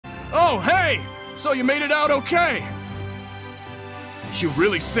Oh, hey! So you made it out okay? You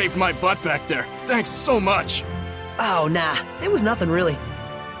really saved my butt back there. Thanks so much. Oh, nah. It was nothing, really.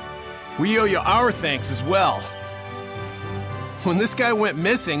 We owe you our thanks as well. When this guy went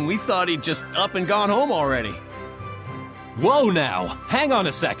missing, we thought he'd just up and gone home already. Whoa now, hang on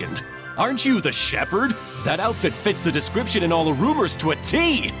a second. Aren't you the shepherd? That outfit fits the description in all the rumors to a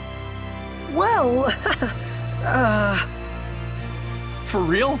T! Well, For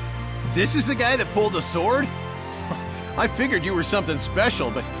real? This is the guy that pulled the sword? I figured you were something special,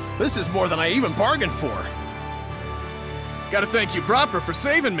 but this is more than I even bargained for. Gotta thank you proper for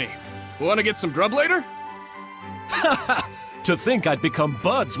saving me. Wanna get some grub later? To think I'd become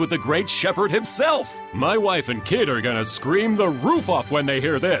buds with the great shepherd himself! My wife and kid are gonna scream the roof off when they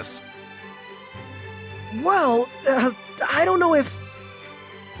hear this! well, I don't know if...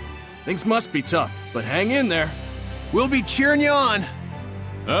 Things must be tough, but hang in there. We'll be cheering you on.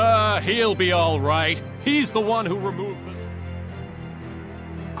 He'll be alright. He's the one who removed this.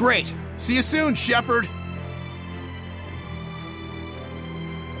 Great. See you soon, shepherd.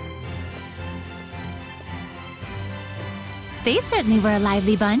 They certainly were a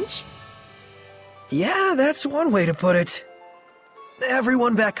lively bunch. Yeah, that's one way to put it.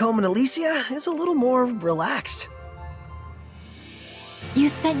 Everyone back home in Elysia is a little more relaxed. You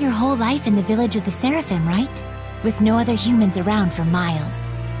spent your whole life in the village of the Seraphim, right? With no other humans around for miles.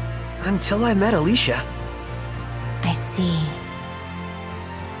 Until I met Alicia. I see.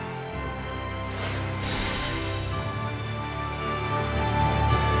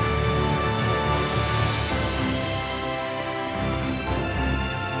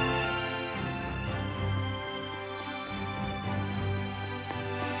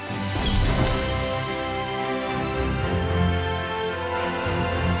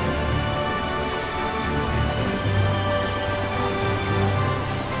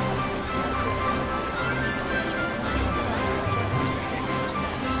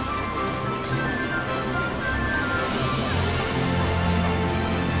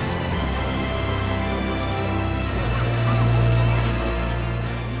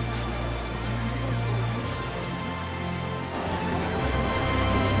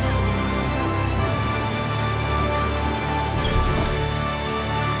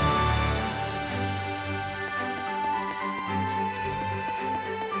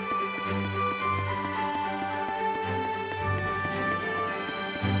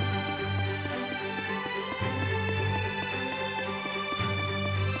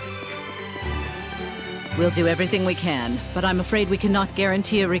 We'll do everything we can, but I'm afraid we cannot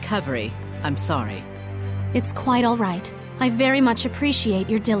guarantee a recovery. I'm sorry. It's quite all right. I very much appreciate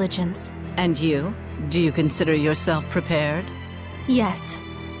your diligence. And you? Do you consider yourself prepared? Yes.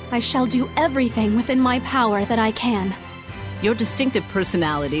 I shall do everything within my power that I can. Your distinctive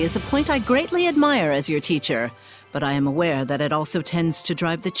personality is a point I greatly admire as your teacher, but I am aware that it also tends to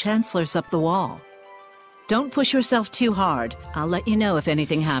drive the chancellors up the wall. Don't push yourself too hard. I'll let you know if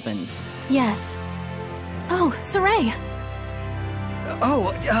anything happens. Yes. Oh, Saray!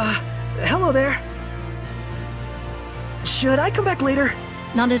 Hello there. Should I come back later?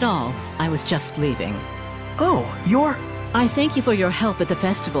 Not at all. I was just leaving. Oh, you're... I thank you for your help at the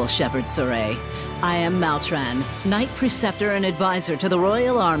festival, Shepherd Saray. I am Maltran, Knight Preceptor and Advisor to the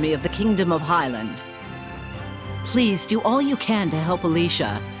Royal Army of the Kingdom of Highland. Please do all you can to help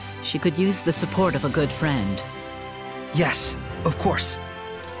Alicia. She could use the support of a good friend. Yes, of course.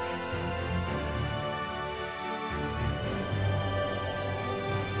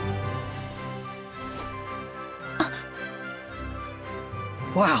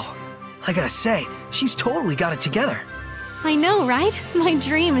 Wow, I gotta say, she's totally got it together. I know, right? My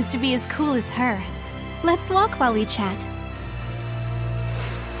dream is to be as cool as her. Let's walk while we chat.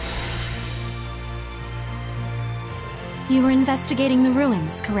 You were investigating the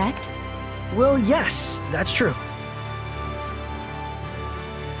ruins, correct? Well, yes, that's true.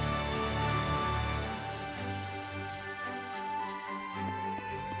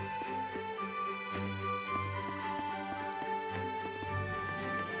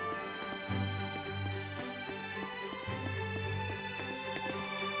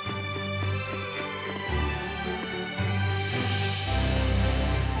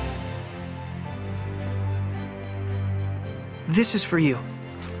 This is for you.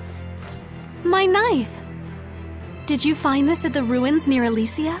 My knife! Did you find this at the ruins near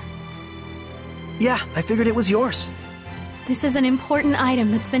Elysia? Yeah, I figured it was yours. This is an important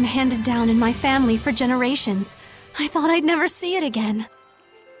item that's been handed down in my family for generations. I thought I'd never see it again.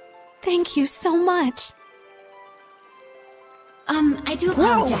 Thank you so much. I do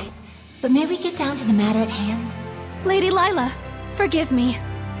apologize, but may we get down to the matter at hand? Lady Lila, forgive me.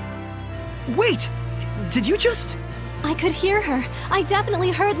 Wait! Did you just... I could hear her. I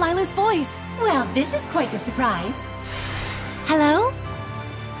definitely heard Lila's voice. Well, this is quite the surprise. Hello?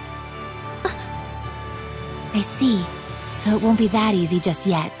 I see. So it won't be that easy just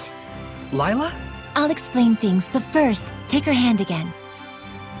yet. Lila? I'll explain things, but first, take her hand again.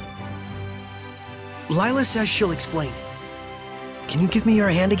 Lila says she'll explain. Can you give me your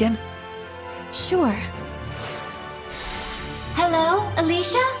hand again? Sure. Hello,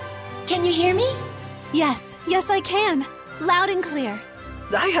 Alicia? Can you hear me? Yes, I can. Loud and clear.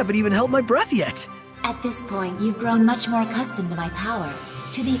 I haven't even held my breath yet. At this point, you've grown much more accustomed to my power,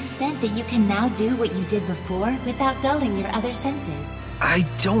 to the extent that you can now do what you did before without dulling your other senses. I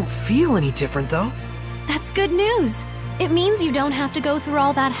don't feel any different, though. That's good news. It means you don't have to go through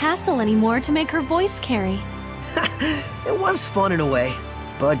all that hassle anymore to make her voice carry. It was fun in a way,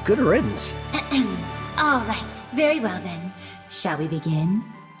 but good riddance. All right, very well then. Shall we begin?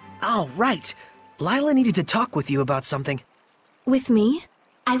 Oh, right. Lila needed to talk with you about something. With me?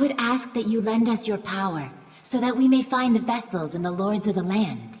 I would ask that you lend us your power, so that we may find the vessels and the lords of the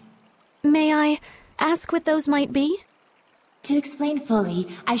land. May I ask what those might be? To explain fully,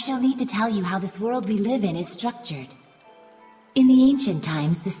 I shall need to tell you how this world we live in is structured. In the ancient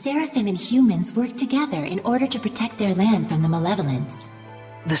times, the Seraphim and humans worked together in order to protect their land from the malevolence.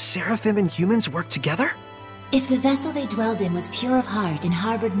 The Seraphim and humans work together? If the vessel they dwelled in was pure of heart and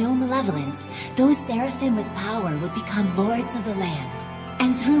harbored no malevolence, those Seraphim with power would become lords of the land.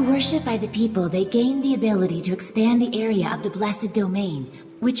 And through worship by the people, they gained the ability to expand the area of the blessed domain,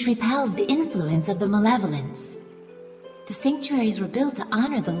 which repels the influence of the malevolence. The sanctuaries were built to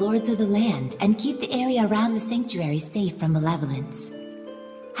honor the lords of the land and keep the area around the sanctuary safe from malevolence.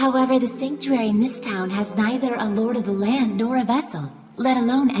 However, the sanctuary in this town has neither a lord of the land nor a vessel, let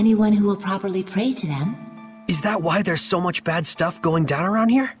alone anyone who will properly pray to them. Is that why there's so much bad stuff going down around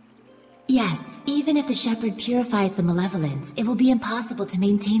here? Yes, even if the shepherd purifies the malevolence, it will be impossible to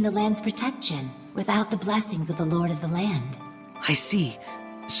maintain the land's protection without the blessings of the lord of the land. I see.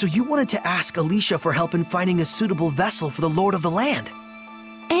 So you wanted to ask Alicia for help in finding a suitable vessel for the Lord of the Land.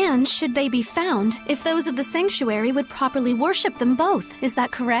 And should they be found, if those of the sanctuary would properly worship them both, is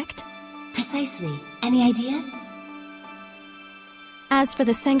that correct? Precisely. Any ideas? As for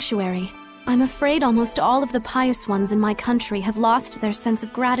the sanctuary, I'm afraid almost all of the pious ones in my country have lost their sense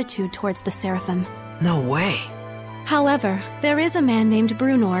of gratitude towards the Seraphim. No way. However, there is a man named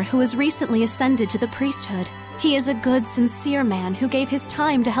Brunor who has recently ascended to the priesthood. He is a good, sincere man who gave his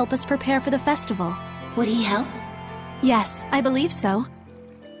time to help us prepare for the festival. Would he help? Yes, I believe so.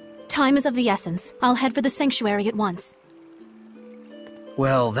 Time is of the essence. I'll head for the sanctuary at once.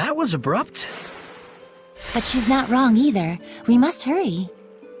 Well, that was abrupt. But she's not wrong either. We must hurry.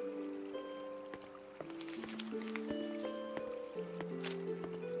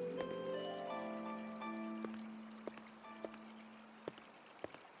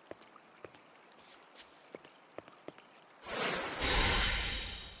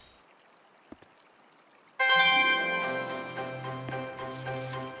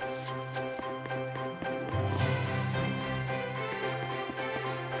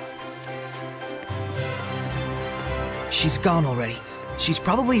 She's gone already. She's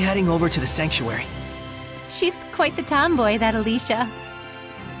probably heading over to the sanctuary. She's quite the tomboy, that Alicia.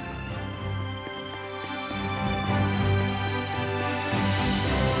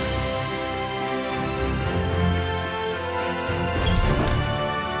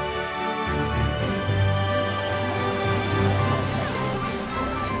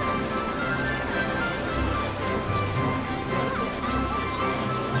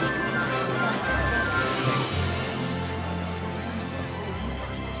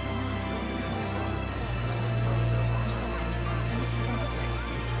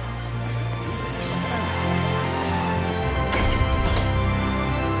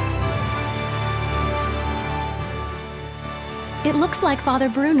 It looks like Father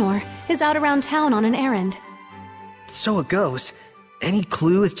Brunor is out around town on an errand. So it goes. Any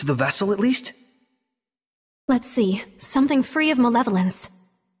clue as to the vessel, at least? Let's see. Something free of malevolence.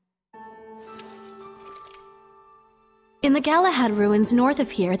 In the Galahad ruins north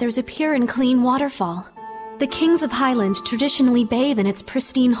of here, there's a pure and clean waterfall. The kings of Highland traditionally bathe in its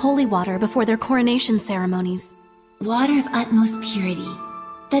pristine holy water before their coronation ceremonies. Water of utmost purity.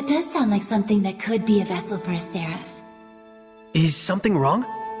 That does sound like something that could be a vessel for a seraph. Is something wrong?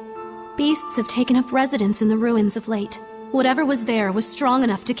 Beasts have taken up residence in the ruins of late. Whatever was there was strong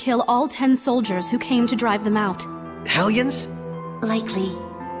enough to kill all 10 soldiers who came to drive them out. Hellions? Likely.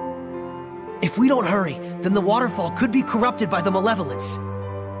 If we don't hurry, then the waterfall could be corrupted by the malevolence.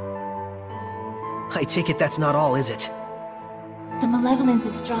 I take it that's not all, is it? The malevolence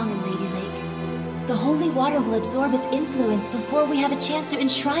is strong in Lady Lake. The holy water will absorb its influence before we have a chance to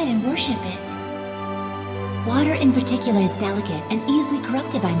enshrine and worship it. Water in particular is delicate and easily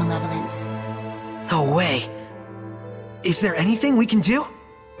corrupted by malevolence. No way. Is there anything we can do?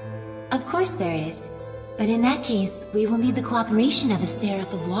 Of course there is. But in that case, we will need the cooperation of a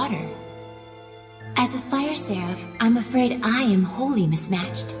Seraph of Water. As a Fire Seraph, I'm afraid I am wholly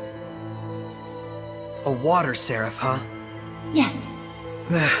mismatched. A Water Seraph, huh? Yes.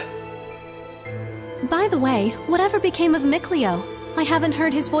 By the way, whatever became of Mikleo? I haven't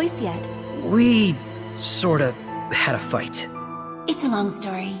heard his voice yet. We sorta had a fight. It's a long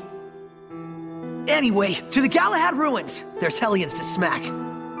story. Anyway, to the Galahad ruins! There's Hellions to smack.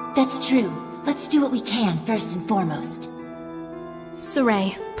 That's true. Let's do what we can first and foremost.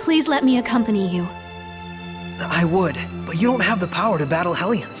 Saray, please let me accompany you. I would, but you don't have the power to battle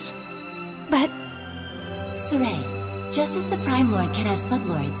Hellions. But... Saray, just as the Prime Lord can have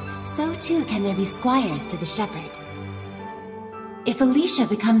sublords, so too can there be squires to the Shepherd. If Alicia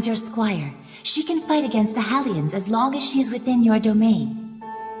becomes your squire, she can fight against the Hellions as long as she is within your domain.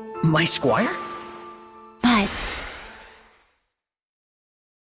 My squire? But...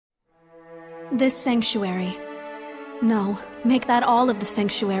 this sanctuary. No, make that all of the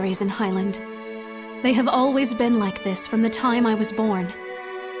sanctuaries in Highland. They have always been like this from the time I was born.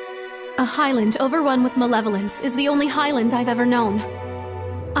 A Highland overrun with malevolence is the only Highland I've ever known.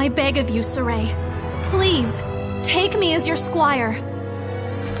 I beg of you, Saray, please, take me as your squire,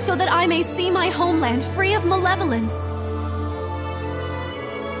 so that I may see my homeland free of malevolence.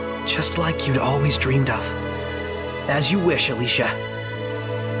 Just like you'd always dreamed of. As you wish, Alicia.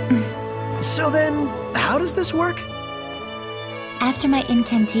 So then, how does this work? After my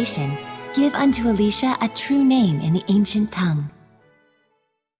incantation, give unto Alicia a true name in the ancient tongue.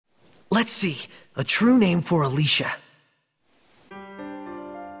 Let's see. A true name for Alicia.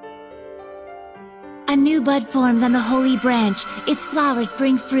 A new bud forms on the holy branch. Its flowers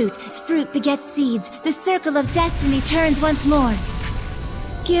bring fruit. Its fruit begets seeds. The circle of destiny turns once more.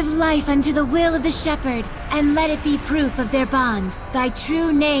 Give life unto the will of the shepherd, and let it be proof of their bond. Thy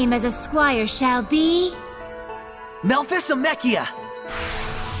true name as a squire shall be... Melphisamechia!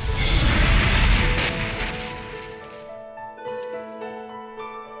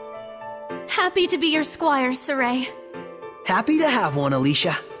 Happy to be your squire, Saray. Happy to have one,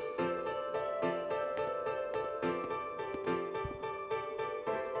 Alicia.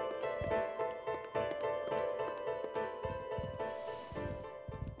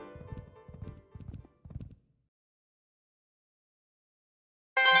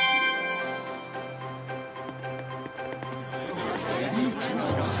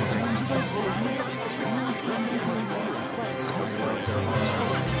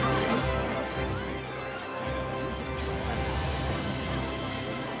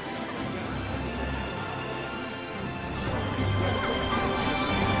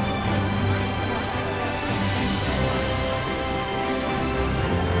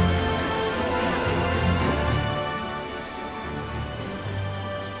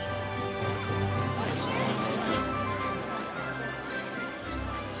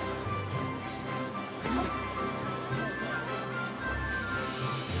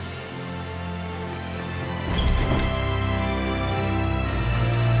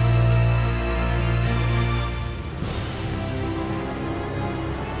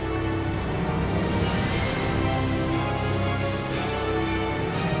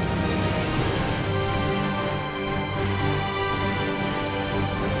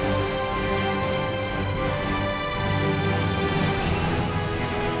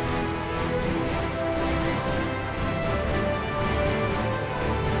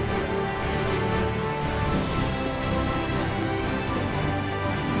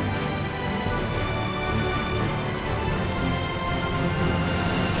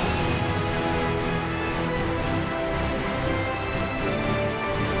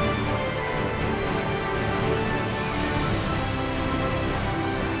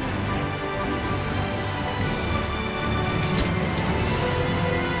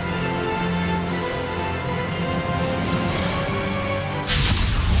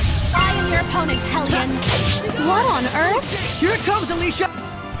 Opponent, Hellion! What on earth? Here it comes, Alicia!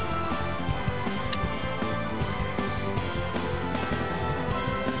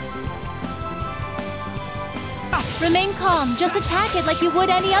 Remain calm. Just attack it like you would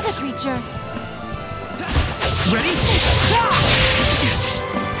any other creature. Ready?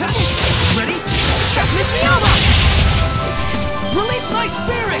 Ready? Miss Release my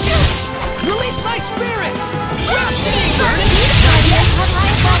spirit! Release my spirit!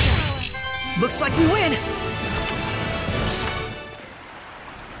 Looks like we win!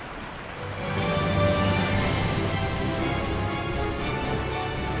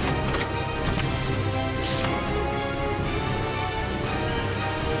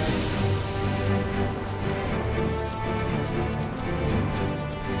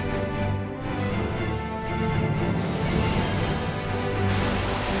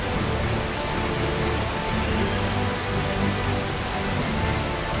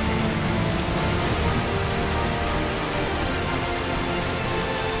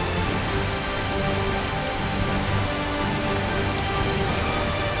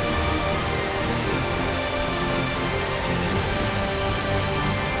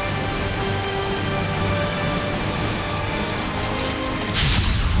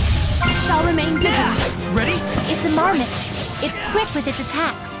 shall remain vigilant. Ready? It's a marmot. It's quick with its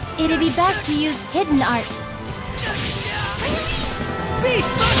attacks. It'd be best to use hidden arts. Beast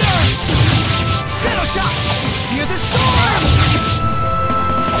Thunder! Shadow Shot! Fear the storm!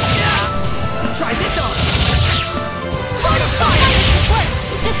 Try this on! Light of fire!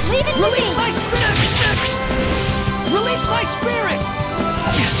 Just leave it to Release me! my spirit! Release my spirit!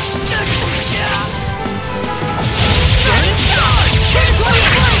 Burning charge! Predatory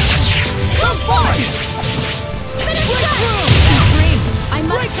flame! Come forward! Breakthrough! Dreams! I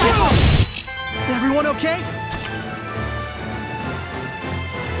must Breakthrough! Everyone okay?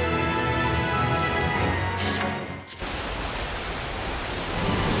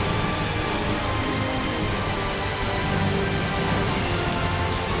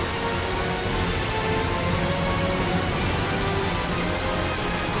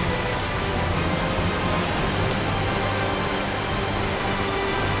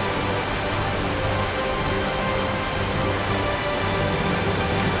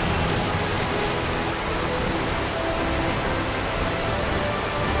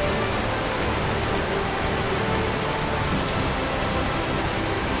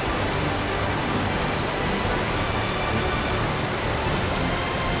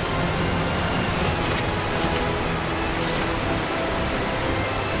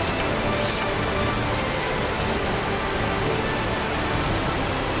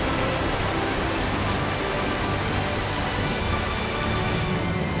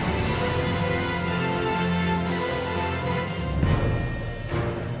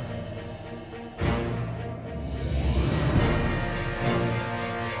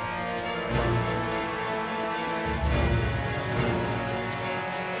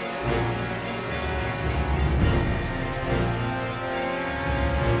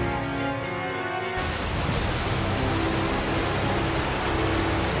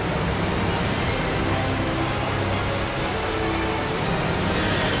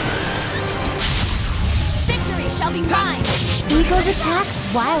 Shall be mine. Eagles attack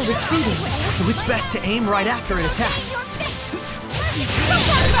while retreating. So it's best to aim right after it attacks.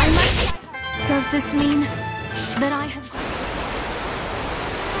 Does this mean that I have...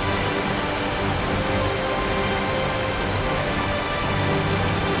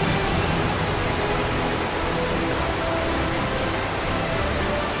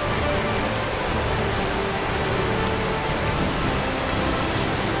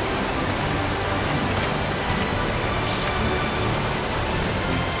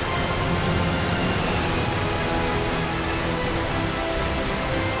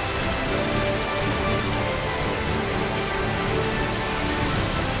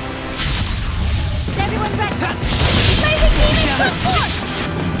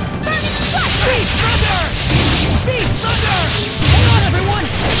 Beast Thunder! Beast Thunder! Hang on, everyone!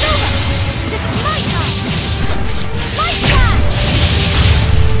 It's over! This is my time! Light blast!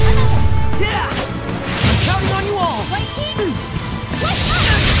 Yeah! I'm counting on you all! Lightning! Light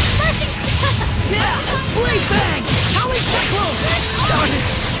up! Bursting Yeah! Blade Bang! Howling Cyclone! Start it!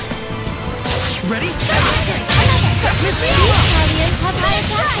 Ready? Miss me up! Guardians have high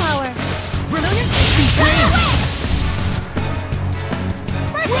attack power. Brilliant! Sweet dreams!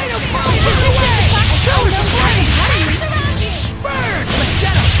 Blade of Fire! Powers of Flame! Burn! Let's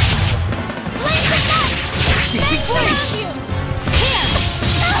get him! Flames of night! Dancing Flames! Here!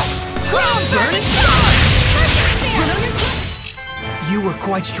 Crown Burning Charge! Bursting spear! Brilliant! You were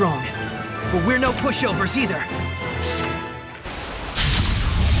quite strong, but we're no pushovers either.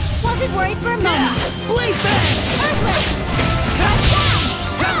 Wasn't worried for a moment. Blade Bang! Earthquake!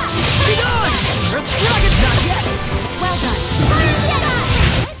 Be gone! Earth Dragon! Not yet! Well done.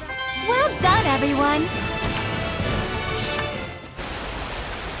 Well done, everyone.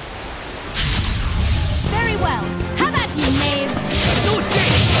 Very well. How about you, knaves? No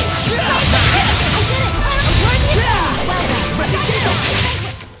escape! Well done.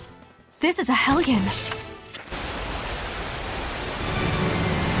 This is a hellion.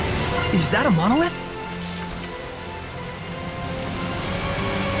 Is that a monolith?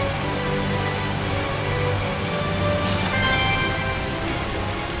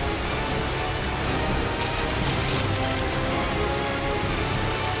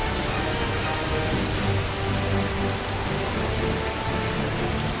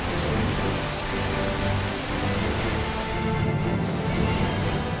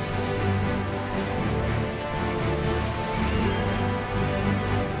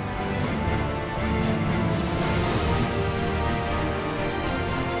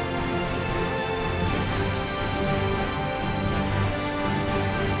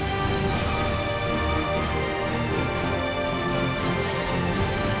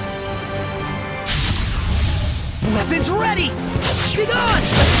 Weapons ready! Be gone!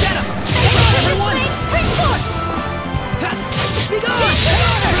 Let's get him! Come on, everyone! Be gone! Come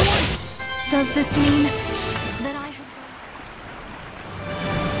on, everyone! Does this mean that I have...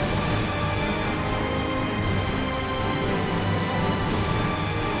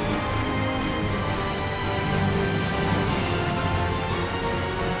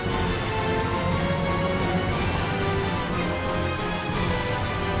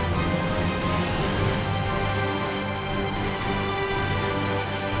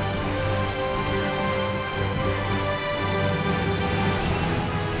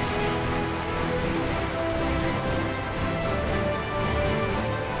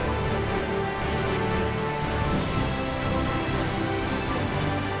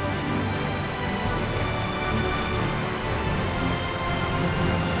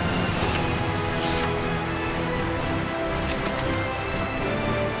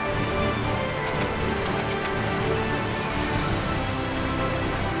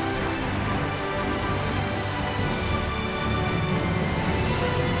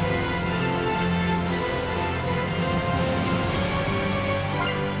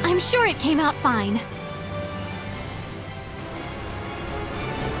 I'm sure it came out fine.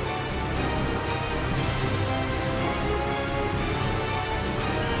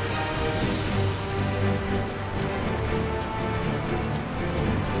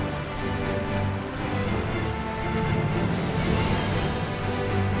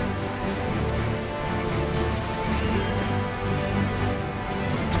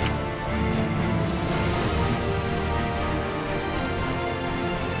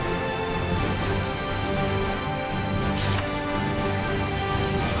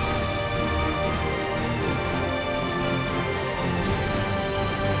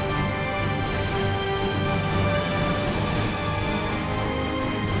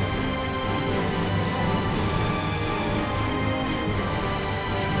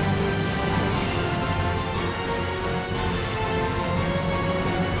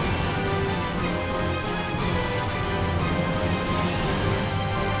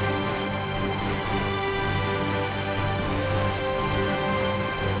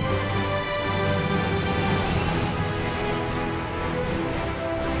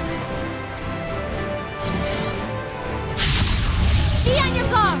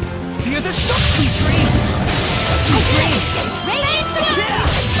 Fear the storm! Sweet dreams! Sweet dreams! Yeah!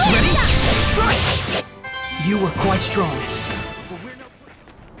 Ready? Strike! You were quite strong. But we're no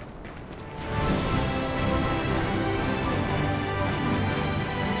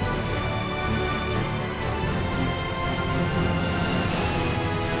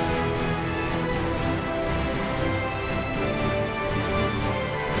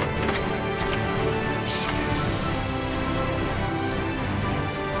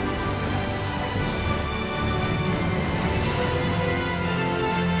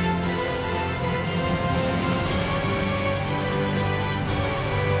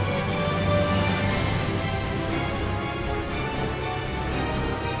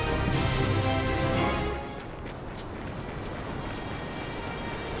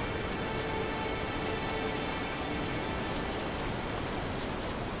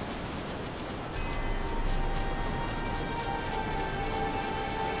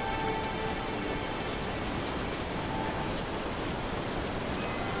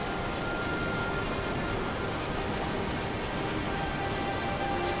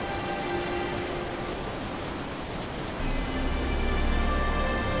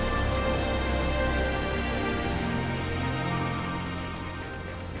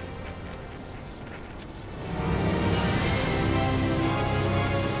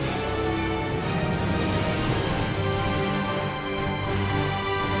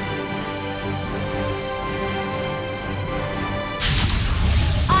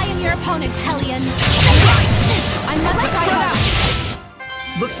your opponent, Hellion. I must fight out.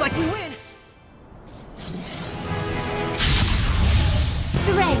 Looks like we win.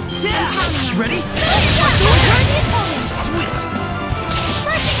 Saray, Yeah! Ready? worthy opponent. Sweet!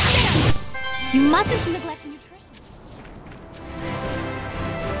 Perfect spin! You mustn't neglect nutrition.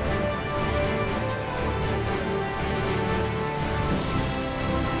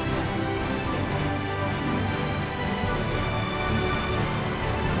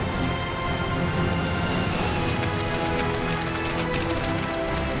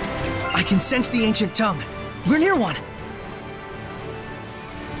 I can sense the ancient tongue. We're near one.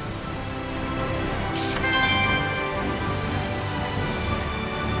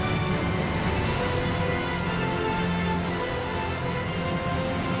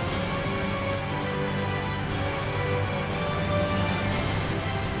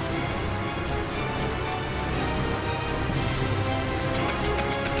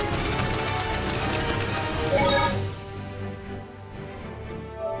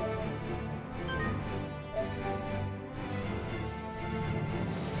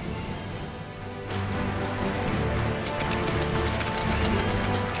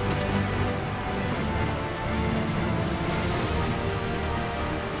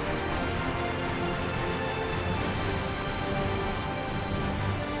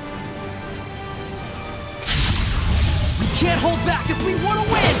 hold back if we want to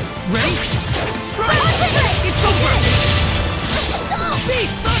win! Ready? Strike! It's over!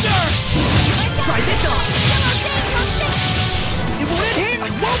 Beast Thunder! Try this on! It won't hit! I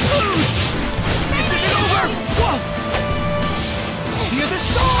won't lose! This isn't over! Whoa! Fear the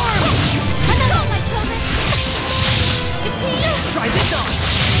storm! Hello, my children! Try this on!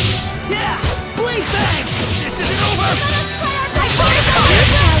 Yeah! Blade Bang! This isn't over!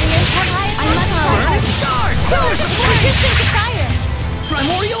 I must Burning Shards! resistant to fire!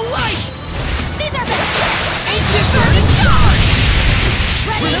 Primordial Light! Caesar Bell! Ancient Burning Shards!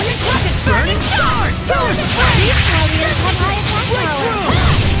 Ready? Brilliant Classic Burning Shards! Colors of These Guardians have high attack power!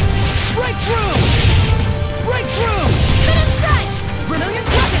 Breakthrough! Breakthrough! Spin and strike! Brilliant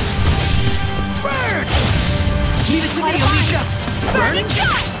Classic! Burn! Leave it to me, Alicia! Burning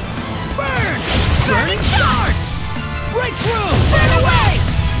Shot! Burn! Burning Shards! Breakthrough! Burn away!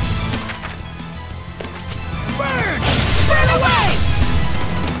 Burn! Burn away!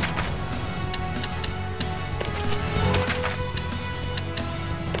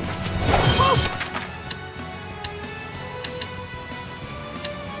 Move!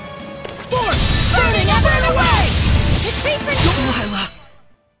 Force! Burning and burn away! Retreat for Delilah!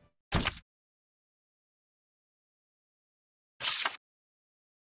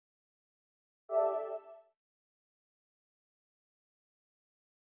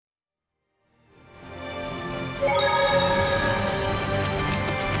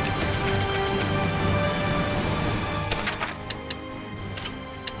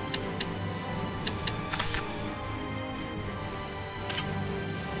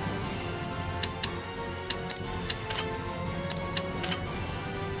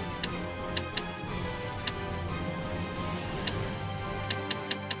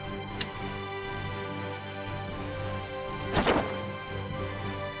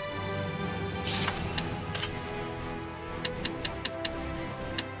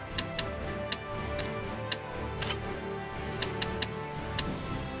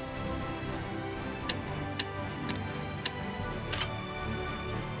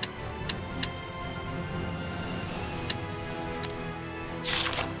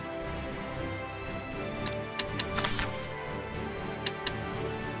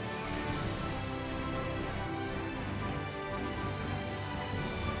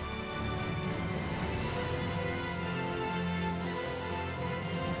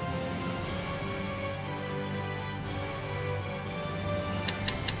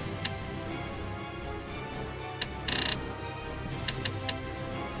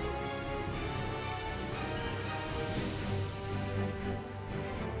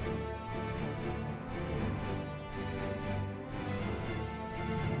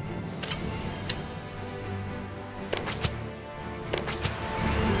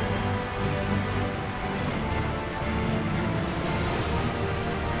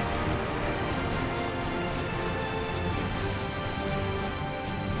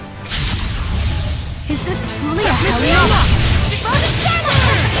 Is this truly a Helion? Frozen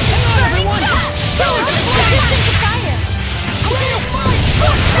Starlight! Burning Shot! Resistant to fire!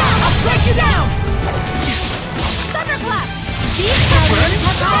 I'll strike you down! Thunderclap! These Guardians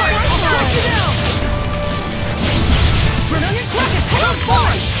have high attack I'll strike you power! down! Brilliant Classic! Come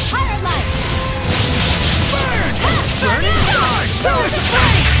forth! Higher light! Burn! Burning Shards! Pillars of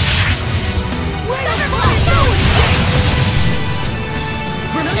Flame! Wait a minute! No escape!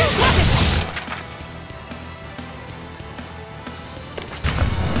 Brilliant Classic!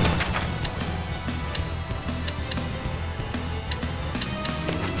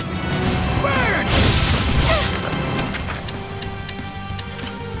 Burn!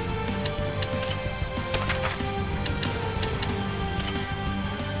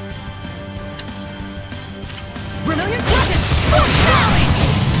 Brilliant Classic! Scorch Rally!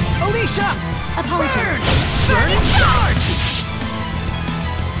 Alicia! Apologies. Burn! Burning Shards!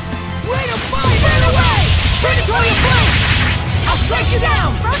 Way to fight! Burn away! Predatory Flame! I'll strike you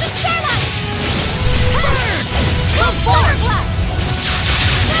down! Frozen Starlight! Burn! Come forth! Thunderclap!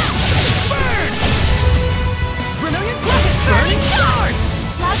 Burn! Brilliant Classic! Burning Shards!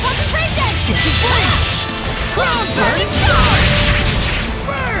 Cloud Concentration! Dizzy Blade! Cloud Burning Shards!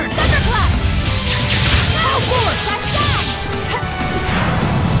 Burn! Thunderclap! Now forth! Dash down!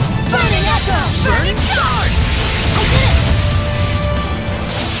 Burning Echo! Burning Shards! I did it!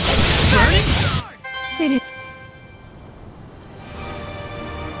 Burning Shards! It is.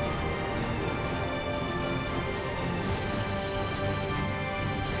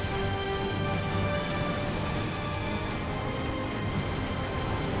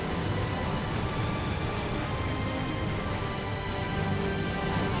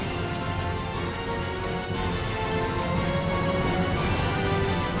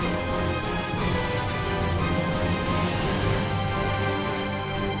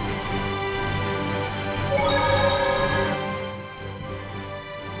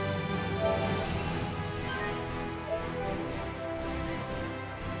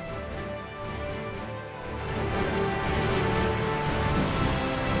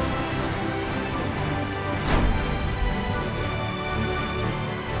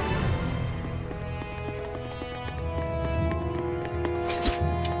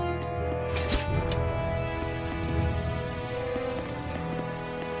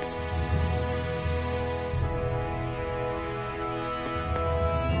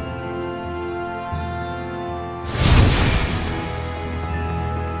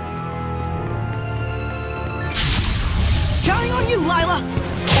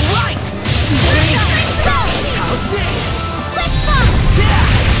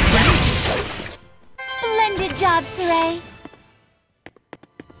 job, Saray.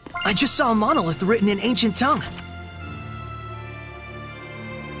 I just saw a monolith written in ancient tongue.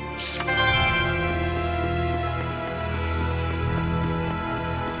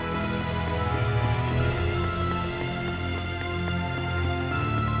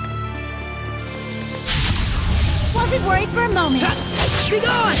 Wasn't worried for a moment. Be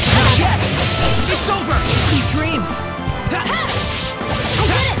gone! Not yet! It's over! Sweet dreams! I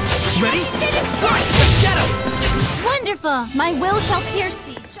did it! Ready? Strike! Let's get him! Wonderful! My will shall pierce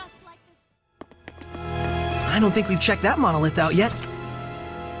thee, just like this. I don't think we've checked that monolith out yet.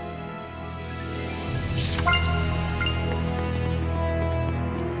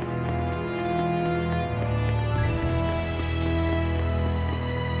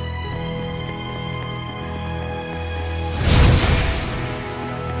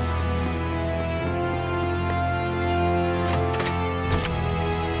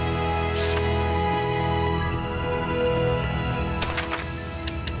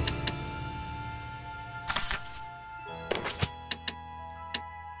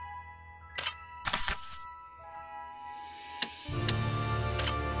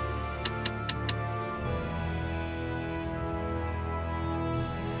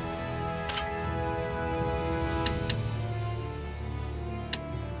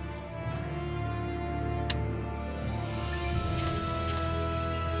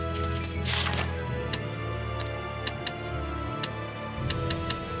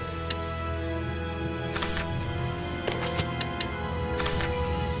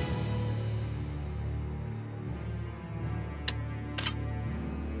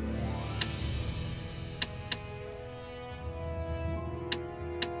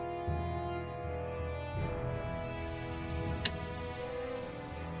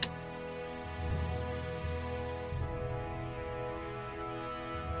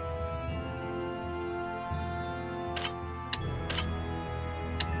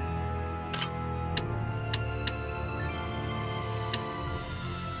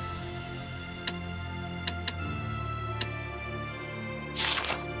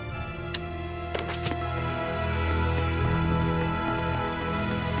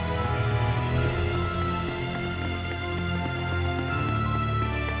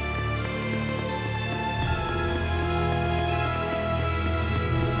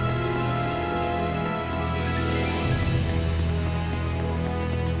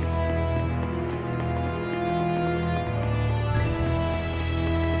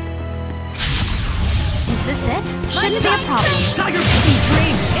 Is this it? Shouldn't be a problem. Tiger Sweet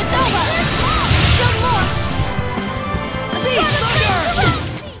dreams! It's over! Still more! Beast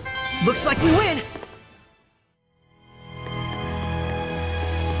Thunder! Looks like we win!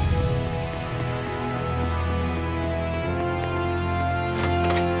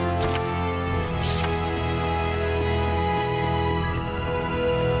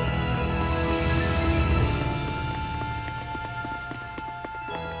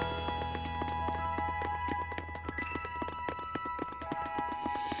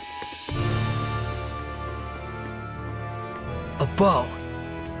 A bow.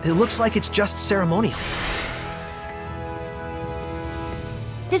 It looks like it's just ceremonial.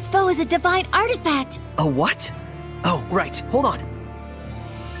 This bow is a divine artifact! A what? Oh, right. Hold on.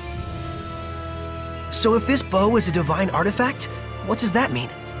 So if this bow is a divine artifact, what does that mean?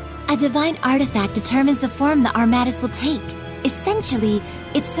 A divine artifact determines the form the Armatus will take. Essentially,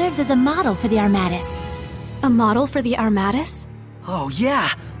 it serves as a model for the Armatus. A model for the Armatus? Oh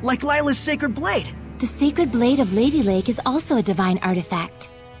yeah, like Lila's sacred blade. The sacred blade of Lady Lake is also a divine artifact.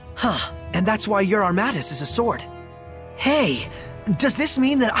 Huh, and that's why your Armatus is a sword. Hey, does this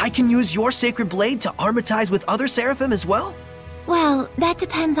mean that I can use your sacred blade to armatize with other seraphim as well? Well, that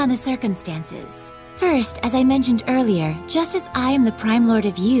depends on the circumstances. First, as I mentioned earlier, just as I am the Prime Lord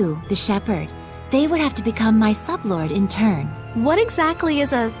of you, the Shepherd, they would have to become my sublord in turn. What exactly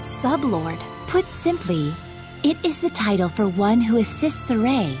is a sublord? Put simply, it is the title for one who assists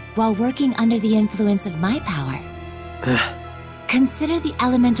Saray while working under the influence of my power. Consider the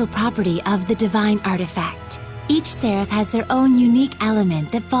elemental property of the divine artifact. Each seraph has their own unique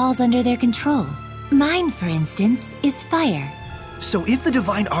element that falls under their control. Mine, for instance, is fire. So if the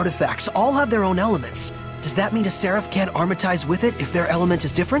divine artifacts all have their own elements, does that mean a seraph can't armatize with it if their element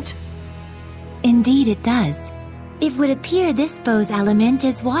is different? Indeed it does. It would appear this bow's element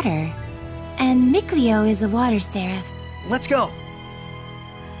is water. And Mikleo is a water seraph. Let's go!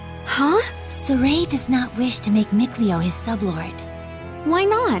 Huh? Saray does not wish to make Mikleo his sublord. Why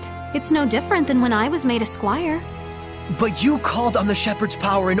not? It's no different than when I was made a squire. But you called on the Shepherd's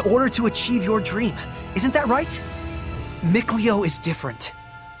power in order to achieve your dream. Isn't that right? Mikleo is different.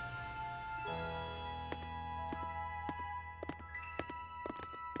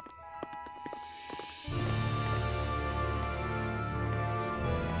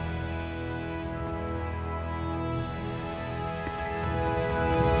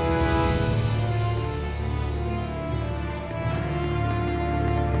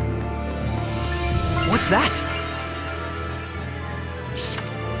 that?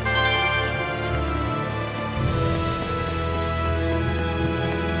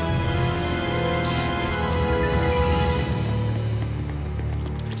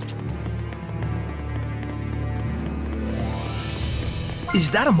 Is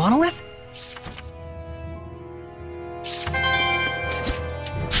that a monolith?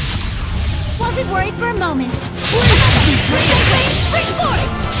 Wasn't worried for a moment.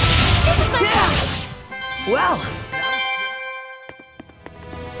 Well.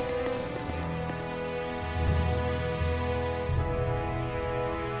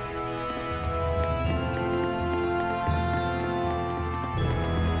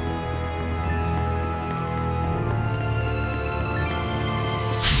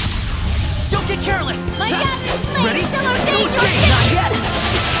 Don't get careless! My captain's plane Ready? shall ordain No your escape! fate. Not yet!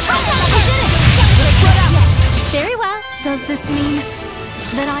 I Spread out! Very well. Does this mean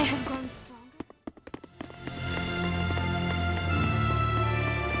that I have grown stronger?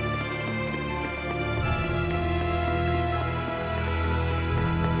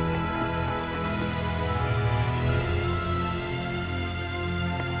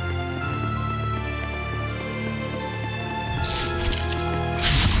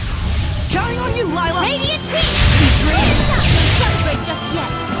 Counting on you, Lila! Radiant Peak! Sweet dreams! Don't celebrate just yet.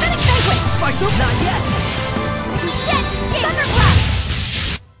 Spinning vanquish! Slice through? Not yet! Shed! Thunderclap!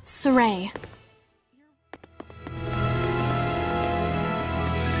 Saray.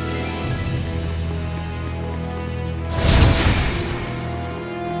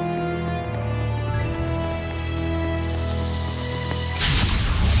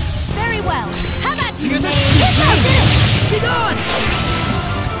 Very well. How about you? Hear this? Yes, I did it! Be gone!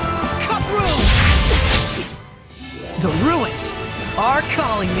 Cut through! The ruins are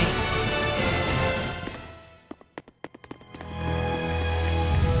calling me.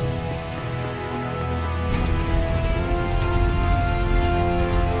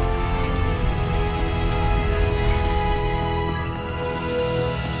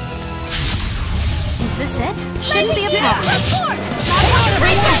 Is this it? Shouldn't be a problem. Report!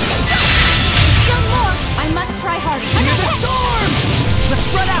 Still more! I must try harder. Hear the storm! Let's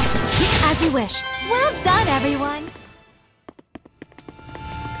spread out! As you wish. Well done, everyone.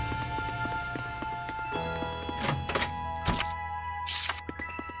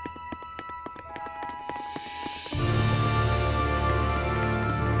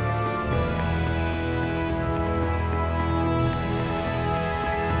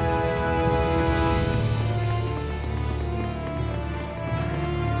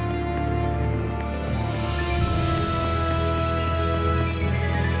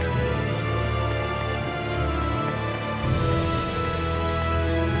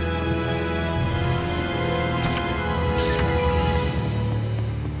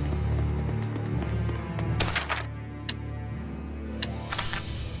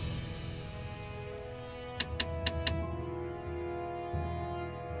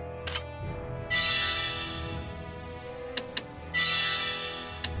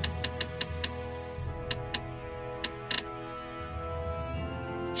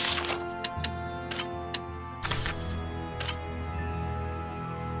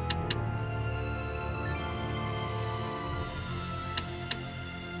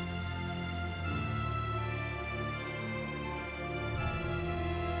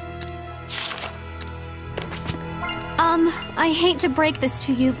 I hate to break this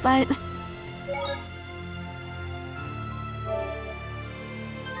to you, but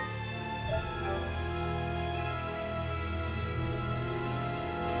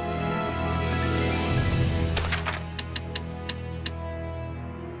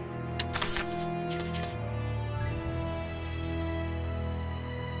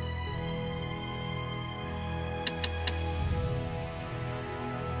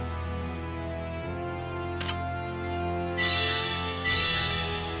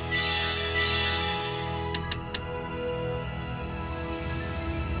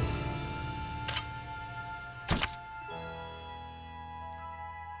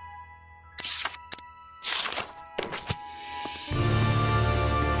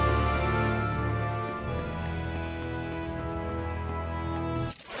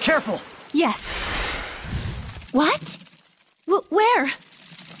Careful! yes. What? Where?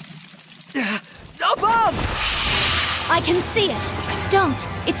 Above! I can see it. Don't.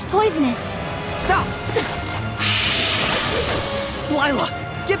 It's poisonous. Stop! Lila,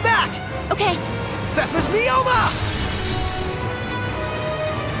 get back! Okay. Fefmas Mioma!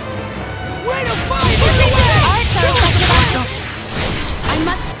 Way to fight! Arts are effective. I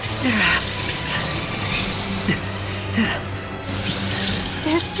must.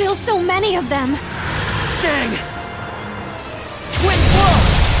 There's still so many of them. Dang! Twin blow!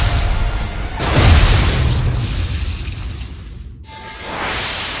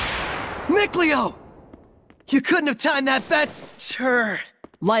 Mikleo! You couldn't have timed that better!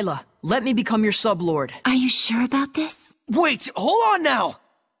 Lila, let me become your sublord. Are you sure about this? Wait, hold on now!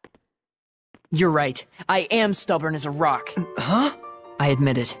 You're right. I am stubborn as a rock. Huh? I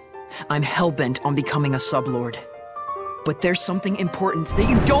admit it. I'm hellbent on becoming a sublord. But there's something important that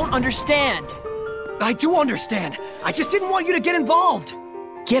you don't understand! I do understand. I just didn't want you to get involved.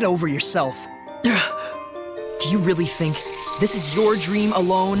 Get over yourself. Do you really think this is your dream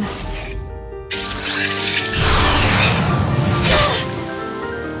alone?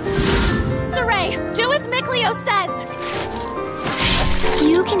 Saray, do as Mikleo says!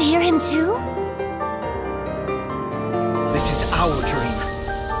 You can hear him too? This is our dream.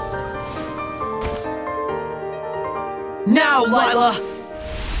 Now, Lila!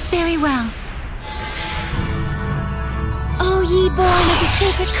 Very well. O ye born of the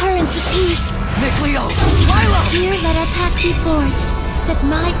sacred currents of peace, Mikleo! Lila! here let our pact be forged, that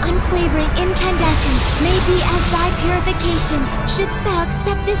my unquavering incandescence may be as thy purification. Shouldst thou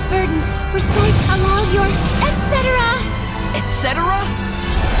accept this burden, recite aloud your etc. Etc.?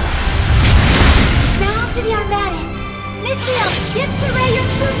 Now for the Armatis. Mikleo, give Saray your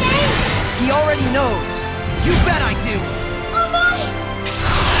true name! He already knows. You bet I do! Oh my!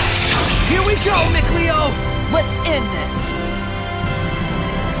 Here we go, Mikleo! Let's end this.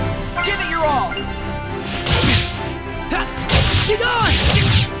 Give it your all. Get on!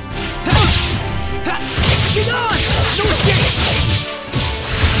 Get on! No escape!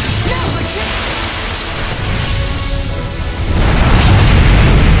 Now the chance!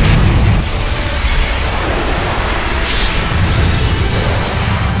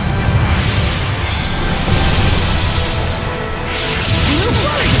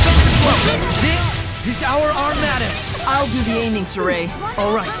 This is our Armatis! I'll do the aiming, Saray.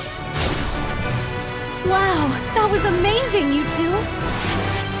 All right. Wow, that was amazing, you two!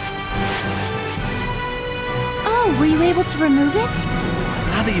 Oh, were you able to remove it?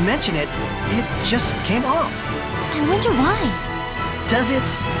 Now that you mention it, it just came off. I wonder why. Does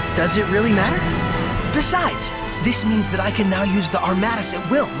it really matter? Besides, this means that I can now use the Armatis at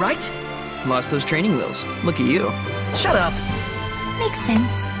will, right? Lost those training wheels. Look at you. Shut up. Makes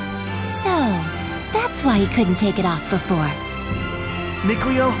sense. So, that's why you couldn't take it off before.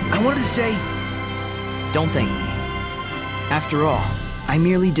 Mikleo, I wanted to say... Don't thank me. After all, I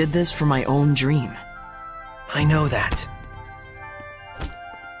merely did this for my own dream. I know that.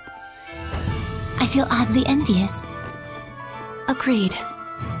 I feel oddly envious. Agreed.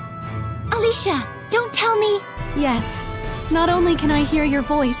 Alicia, don't tell me! Yes. Not only can I hear your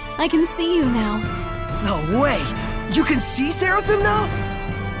voice, I can see you now. No way! You can see Seraphim now?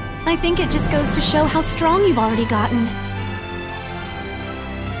 I think it just goes to show how strong you've already gotten.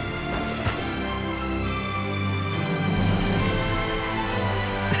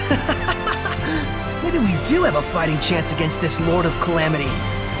 Maybe we do have a fighting chance against this Lord of Calamity.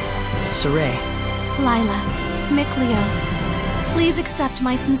 Saray. Lila, Mikleo, please accept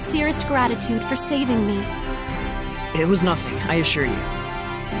my sincerest gratitude for saving me. It was nothing, I assure you.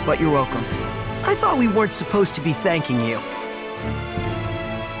 But you're welcome. I thought we weren't supposed to be thanking you.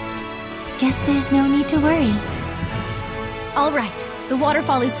 Guess there's no need to worry. All right, the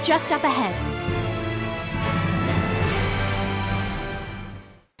waterfall is just up ahead.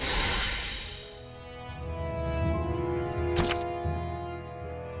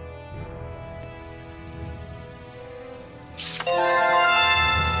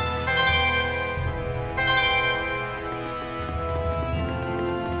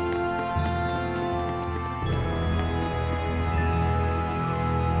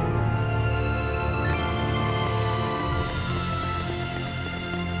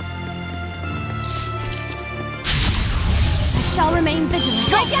 Shall remain vigilant.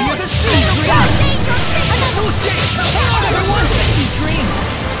 Go for the sea dreams! No escape! Everyone! Sea dreams!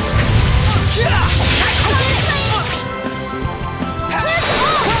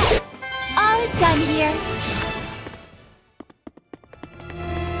 All is done here.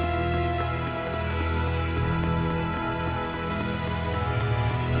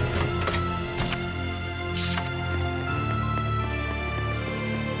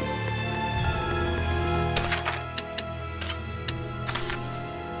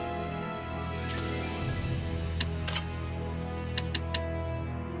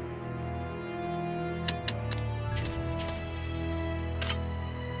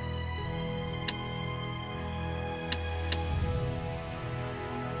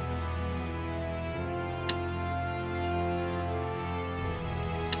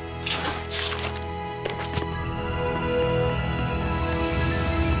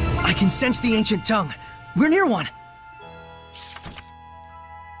 can sense the ancient tongue. We're near one.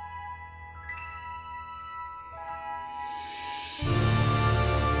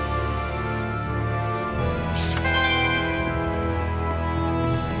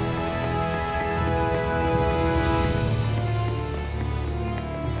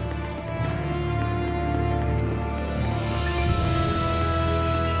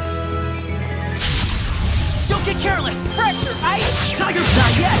 Careless! Fracture! Ice! Tiger!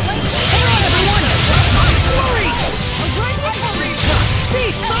 Not yet! Hang on, everyone! Flurry!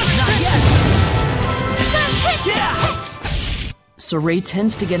 Beast! Not yet! Yeah! Soray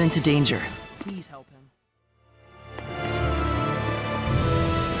tends to get into danger. Please help him.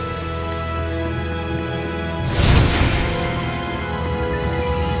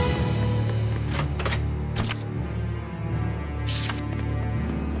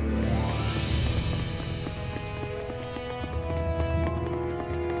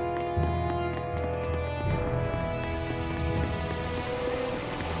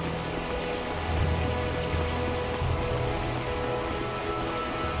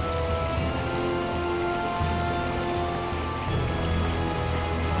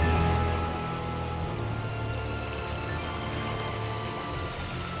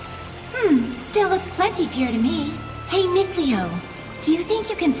 Still looks plenty pure to me. Hey, Mikleo, do you think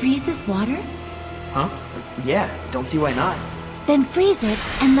you can freeze this water? Huh? Yeah, don't see why not. Then freeze it,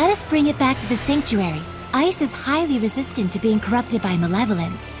 and let us bring it back to the sanctuary. Ice is highly resistant to being corrupted by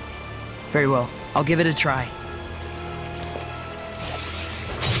malevolence. Very well. I'll give it a try.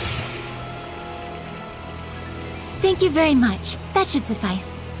 Thank you very much. That should suffice.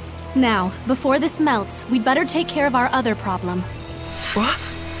 Now, before this melts, we'd better take care of our other problem. What?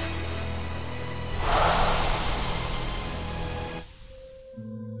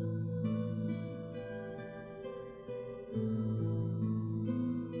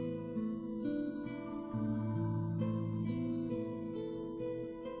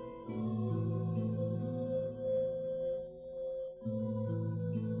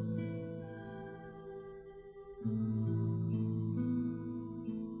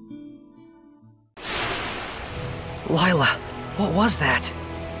 Lila, what was that?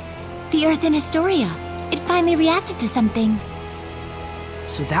 The Earth in Historia. It finally reacted to something.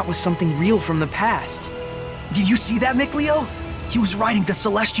 So that was something real from the past. Did you see that, Mikleo? He was writing the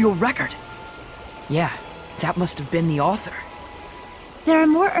celestial record. Yeah, that must have been the author. There are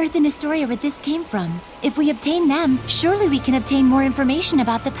more Earth in Historia where this came from. If we obtain them, surely we can obtain more information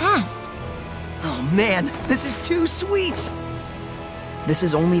about the past. Oh man, this is too sweet! This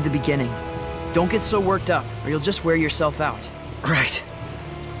is only the beginning. Don't get so worked up, or you'll just wear yourself out. Right.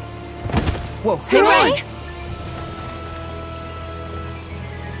 Whoa, Soray! hang on!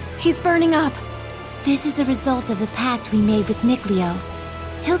 He's burning up. This is a result of the pact we made with Mikleo.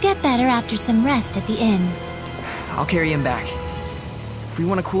 He'll get better after some rest at the inn. I'll carry him back. If we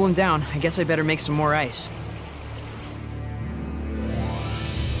want to cool him down, I guess I better make some more ice.